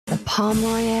Palm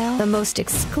Royale, the most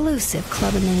exclusive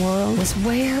club in the world, was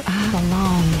where I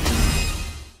belonged.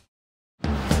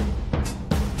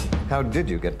 How did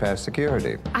you get past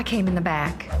security? I came in the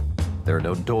back. There are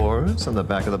no doors on the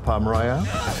back of the Palm Royale?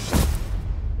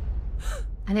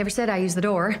 I never said I used the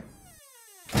door.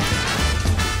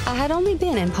 I had only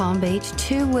been in Palm Beach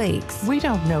 2 weeks. We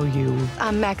don't know you.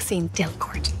 I'm Maxine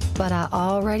Simmons. But I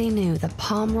already knew the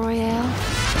Palm Royale,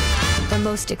 the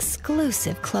most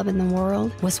exclusive club in the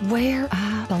world, was where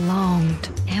I belonged.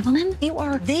 Evelyn, you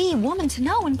are the woman to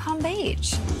know in Palm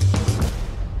Beach.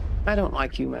 I don't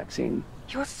like you, Maxine.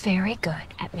 You're very good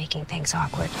at making things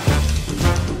awkward.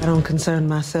 I don't concern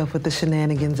myself with the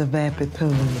shenanigans of vapid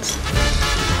poons.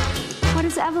 What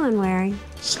is Evelyn wearing?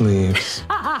 Sleeves.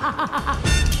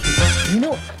 You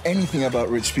know anything about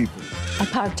rich people? I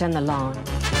parked on the lawn.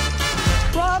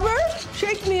 Robert,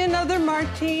 shake me another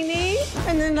martini,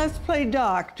 and then let's play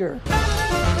doctor.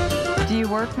 Do you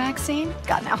work, Maxine?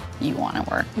 God, no. You want to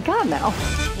work. God, no.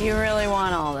 You really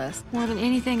want all this. More than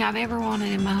anything I've ever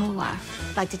wanted in my whole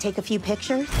life. Like to take a few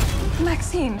pictures?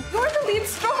 Maxine, you're the lead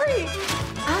story.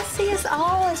 I see us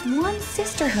all as one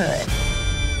sisterhood.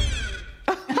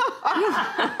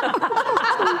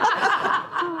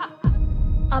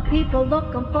 Are people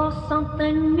looking for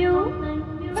something new?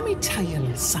 Let me tell you a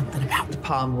little something about the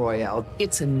Palm Royale.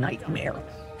 It's a nightmare.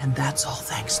 And that's all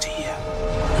thanks to you.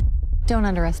 Don't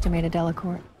underestimate a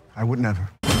Delacourt. I would never.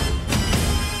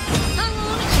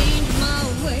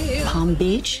 Palm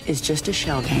Beach is just a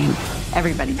shell game.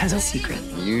 Everybody has a secret.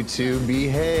 You two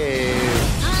behave.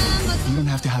 You don't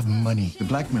have to have money. The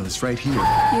blackmail is right here.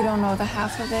 You don't know the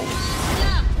half of it.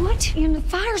 What in the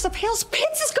fires of Hell's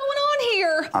Pits is going on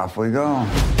here? Off we go.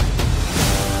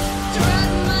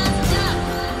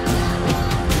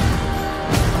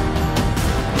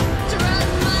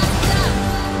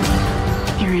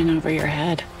 You're in over your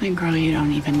head. And girl, you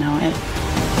don't even know it.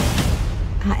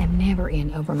 I am never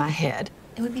in over my head.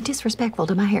 It would be disrespectful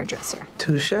to my hairdresser.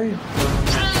 Touche.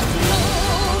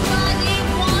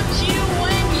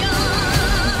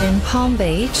 In Palm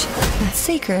Beach, that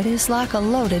secret is like a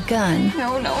loaded gun.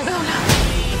 No.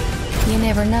 You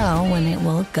never know when it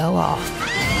will go off.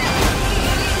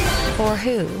 Or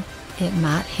who it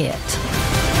might hit.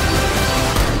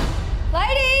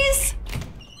 Ladies!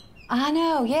 I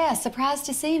know, yeah, surprised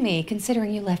to see me,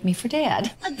 considering you left me for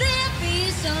dead. There be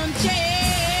some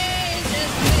change.